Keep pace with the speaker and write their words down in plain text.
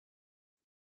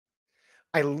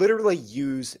I literally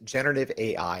use generative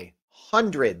AI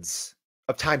hundreds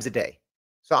of times a day.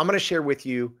 So I'm going to share with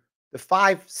you the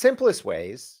 5 simplest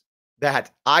ways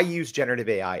that I use generative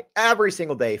AI every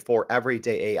single day for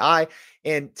everyday AI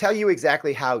and tell you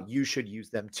exactly how you should use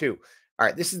them too. All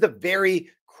right, this is the very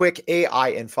quick AI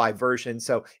in 5 version.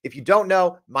 So if you don't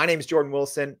know, my name is Jordan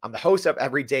Wilson. I'm the host of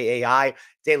Everyday AI,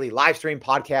 daily live stream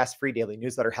podcast, free daily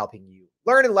newsletter helping you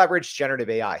learn and leverage generative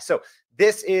AI. So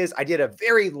I did a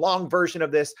very long version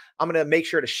of this. I'm going to make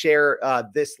sure to share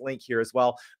this link here as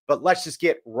well. But let's just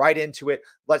get right into it.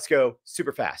 Let's go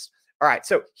super fast. All right.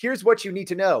 So here's what you need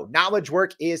to know. Knowledge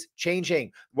work is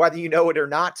changing, whether you know it or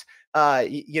not.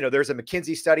 There's a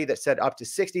McKinsey study that said up to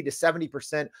 60 to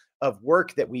 70% of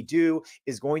work that we do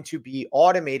is going to be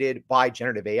automated by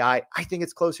generative AI. I think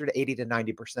it's closer to 80 to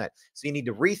 90%. So you need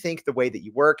to rethink the way that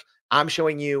you work. I'm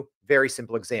showing you very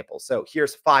simple examples. So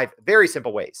here's 5 very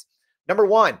simple ways. Number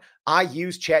 1, I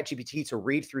use ChatGPT to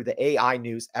read through the AI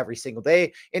news every single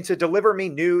day and to deliver me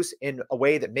news in a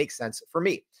way that makes sense for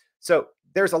me. So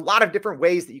there's a lot of different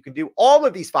ways that you can do all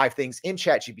of these 5 things in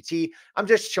ChatGPT. I'm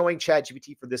just showing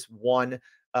ChatGPT for this one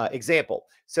example.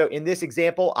 So in this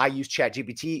example, I use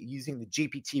ChatGPT using the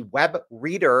GPT web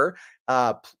reader,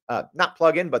 not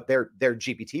plugin, but their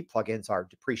GPT plugins are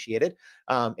depreciated.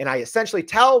 And I essentially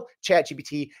tell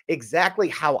ChatGPT exactly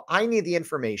how I need the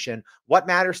information, what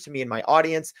matters to me and my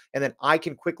audience, and then I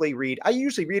can quickly read. I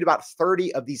usually read about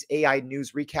 30 of these AI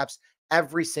news recaps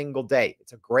every single day.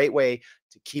 It's a great way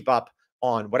to keep up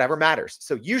on whatever matters.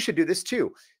 So you should do this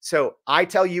too. So I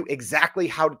tell you exactly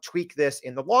how to tweak this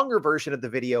in the longer version of the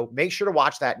video. Make sure to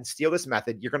watch that and steal this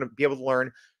method. You're going to be able to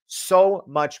learn so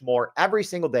much more every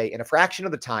single day in a fraction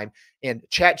of the time. And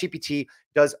ChatGPT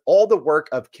does all the work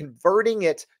of converting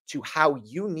it to how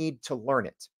you need to learn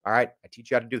it. All right. I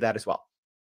teach you how to do that as well.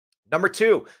 Number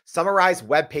 2, summarize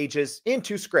web pages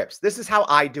into scripts. This is how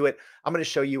I do it. I'm going to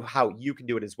show you how you can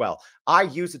do it as well. I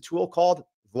use a tool called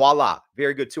Voila.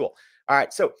 Very good tool. All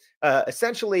right. So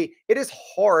essentially, it is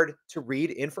hard to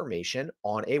read information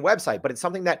on a website, but it's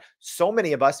something that so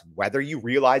many of us, whether you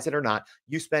realize it or not,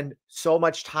 you spend so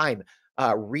much time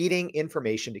reading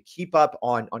information to keep up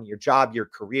on your job, your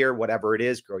career, whatever it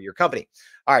is, grow your company.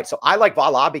 All right. So I like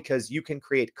Voila because you can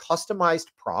create customized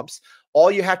prompts.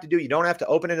 All you have to do, you don't have to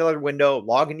open another window,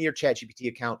 log into your ChatGPT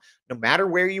account, no matter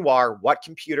where you are, what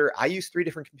computer. I use 3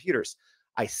 different computers.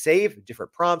 I save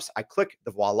different prompts. I click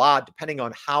the Voila, depending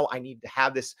on how I need to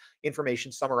have this information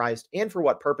summarized and for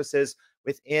what purposes.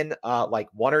 Within like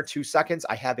 1 or 2 seconds,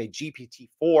 I have a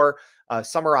GPT-4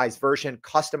 summarized version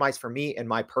customized for me and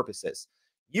my purposes.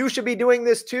 You should be doing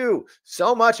this too.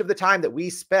 So much of the time that we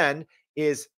spend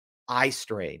is eye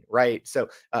strain, right? So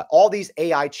all these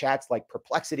AI chats like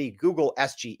Perplexity, Google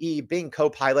SGE, Bing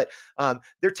Copilot,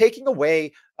 they're taking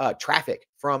away traffic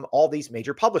from all these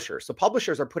major publishers. So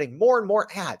publishers are putting more and more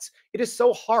ads. It is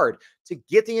so hard to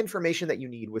get the information that you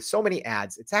need with so many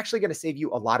ads. It's actually going to save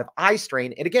you a lot of eye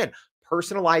strain. And again,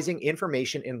 personalizing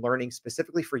information and learning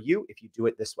specifically for you if you do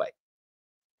it this way.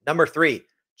 Number 3,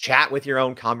 chat with your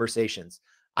own conversations.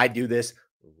 I do this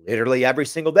literally every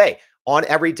single day. On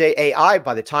Everyday AI,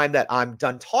 by the time that I'm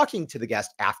done talking to the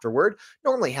guest afterward,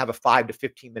 normally have a 5 to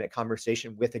 15-minute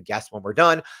conversation with a guest when we're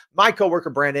done. My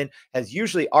coworker, Brandon, has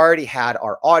usually already had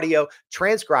our audio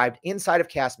transcribed inside of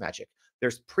Cast Magic.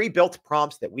 There's pre-built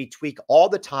prompts that we tweak all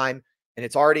the time, and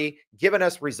it's already given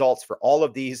us results for all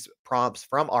of these prompts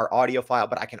from our audio file,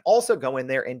 but I can also go in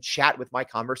there and chat with my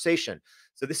conversation.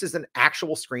 So this is an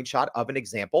actual screenshot of an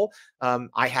example.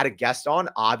 I had a guest on,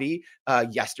 Avi,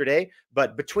 yesterday,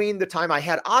 but between the time I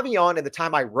had Avi on and the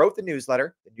time I wrote the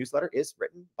newsletter is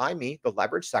written by me, the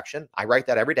leverage section. I write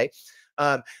that every day.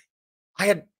 I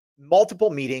had multiple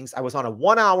meetings. I was on a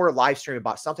 1-hour live stream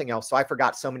about something else. So I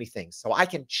forgot so many things. So I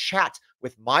can chat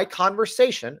with my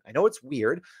conversation. I know it's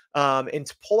weird, and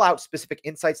to pull out specific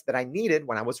insights that I needed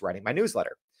when I was writing my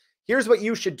newsletter. Here's what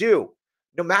you should do.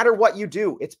 No matter what you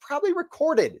do, it's probably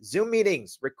recorded. Zoom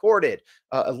meetings, recorded,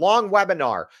 a long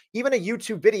webinar, even a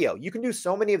YouTube video. You can do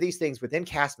so many of these things within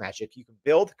Cast Magic. You can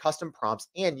build custom prompts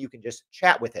and you can just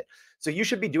chat with it. So you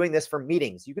should be doing this for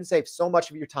meetings. You can save so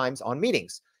much of your times on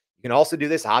meetings. You can also do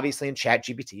this, obviously, in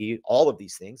ChatGPT, all of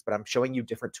these things, but I'm showing you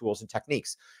different tools and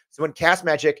techniques. So in Cast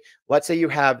Magic, let's say you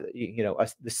have,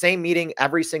 the same meeting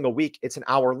every single week. It's an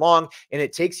hour long, and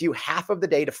it takes you half of the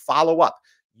day to follow up.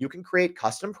 You can create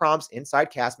custom prompts inside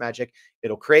Cast Magic.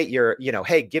 It'll create your,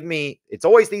 hey, give me, it's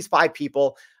always these 5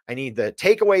 people. I need the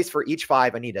takeaways for each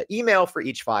 5. I need an email for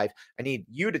each 5. I need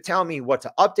you to tell me what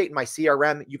to update in my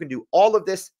CRM. You can do all of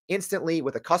this instantly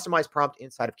with a customized prompt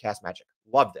inside of Cast Magic.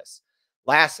 Love this.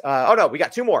 We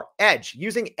got 2 more. Edge,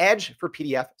 using Edge for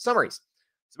PDF summaries.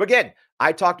 So again,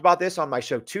 I talked about this on my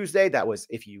show Tuesday. That was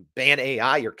if you ban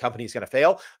AI, your company's going to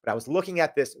fail. But I was looking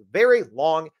at this very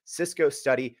long Cisco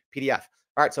study PDF.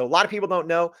 All right, so a lot of people don't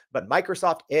know, but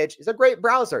Microsoft Edge is a great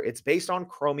browser. It's based on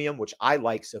Chromium, which I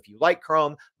like. So if you like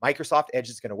Chrome, Microsoft Edge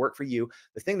is going to work for you.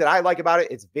 The thing that I like about it,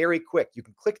 it's very quick. You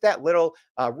can click that little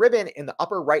ribbon in the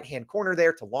upper right-hand corner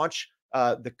there to launch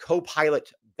the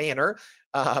Copilot banner,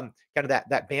 kind of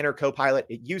that banner Copilot.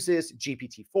 It uses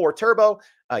GPT-4 Turbo.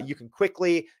 You can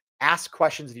quickly ask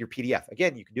questions of your PDF.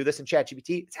 Again, you can do this in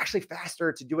ChatGPT. It's actually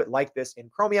faster to do it like this in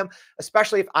Chromium,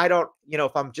 especially if I don't,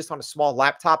 if I'm just on a small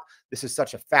laptop. This is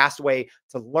such a fast way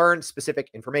to learn specific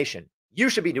information. You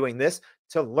should be doing this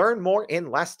to learn more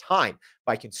in less time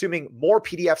by consuming more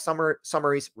PDF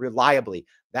summaries reliably.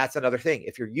 That's another thing.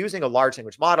 If you're using a large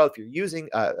language model, if you're using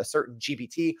a certain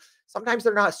GPT, sometimes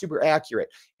they're not super accurate.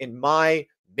 In my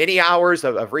many hours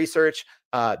of research,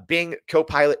 Bing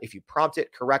Copilot, if you prompt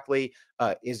it correctly,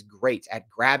 is great at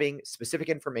grabbing specific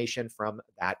information from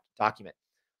that document.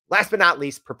 Last but not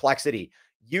least, Perplexity.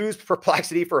 Use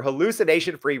Perplexity for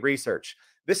hallucination-free research.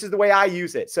 This is the way I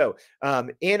use it. So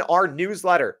in our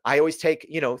newsletter, I always take,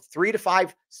 3 to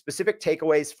 5 specific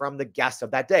takeaways from the guest of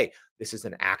that day. This is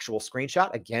an actual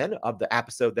screenshot, again, of the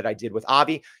episode that I did with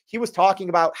Avi. He was talking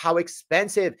about how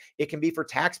expensive it can be for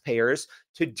taxpayers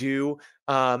to do,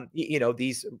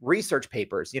 these research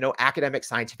papers, academic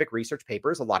scientific research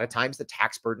papers. A lot of times the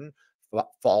tax burden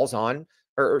falls on,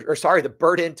 or sorry, the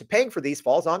burden to paying for these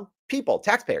falls on people,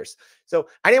 taxpayers. So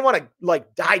I didn't want to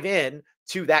dive in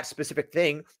to that specific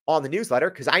thing on the newsletter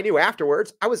because I knew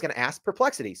afterwards I was going to ask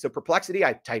Perplexity. So Perplexity,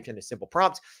 I typed in a simple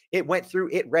prompt. It went through,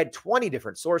 it read 20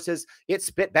 different sources. It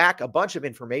spit back a bunch of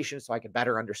information so I could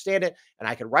better understand it. And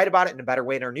I could write about it in a better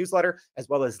way in our newsletter, as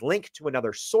well as link to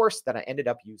another source that I ended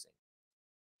up using.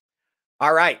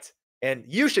 All right. And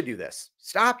you should do this.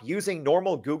 Stop using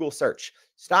normal Google search.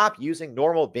 Stop using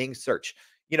normal Bing search,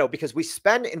 because we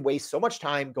spend and waste so much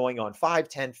time going on 5,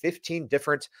 10, 15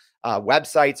 different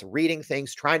websites, reading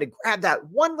things, trying to grab that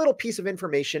one little piece of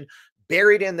information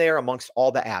buried in there amongst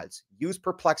all the ads. Use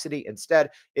Perplexity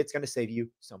instead. It's going to save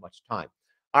you so much time.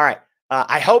 All right.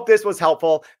 I hope this was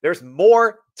helpful. There's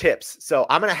more tips. So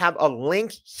I'm going to have a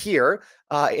link here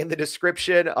in the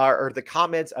description or the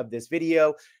comments of this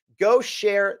video. Go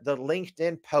share the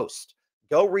LinkedIn post.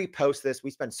 Go repost this.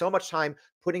 We spend so much time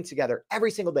putting together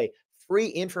every single day free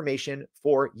information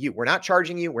for you. We're not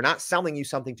charging you. We're not selling you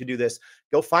something to do this.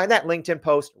 Go find that LinkedIn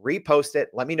post, repost it.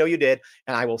 Let me know you did.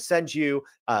 And I will send you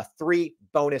 3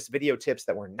 bonus video tips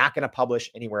that we're not going to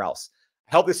publish anywhere else.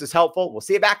 I hope this is helpful. We'll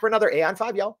see you back for another AI on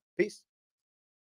 5, y'all. Peace.